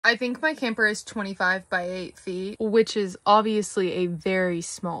I think my camper is 25 by 8 feet, which is obviously a very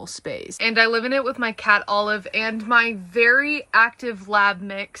small space. And I live in it with my cat Olive and my very active lab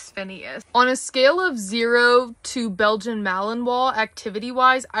mix Phineas. On a scale of 0 to Belgian Malinois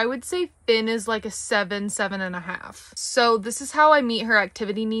activity-wise, I would say Finn is like a 7.5. So this is how I meet her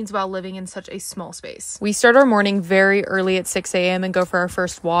activity needs while living in such a small space. We start our morning very early at 6 a.m. and go for our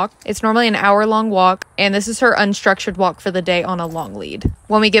first walk. It's normally an hour-long walk, and this is her unstructured walk for the day on a long lead.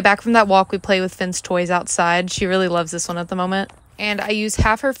 When we get back from that walk, we play with Finn's toys outside. She really loves this one at the moment. And I use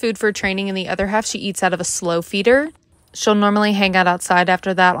half her food for training and the other half she eats out of a slow feeder. She'll normally hang out outside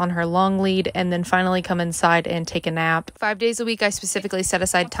after that on her long lead and then finally come inside and take a nap. 5 days a week, I specifically set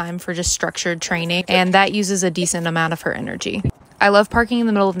aside time for just structured training, and that uses a decent amount of her energy. I love parking in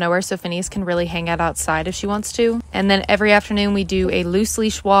the middle of nowhere so Phineas can really hang out outside if she wants to. And then every afternoon we do a loose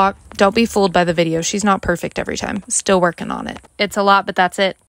leash walk. Don't be fooled by the video. She's not perfect every time. Still working on it. It's a lot, but that's it.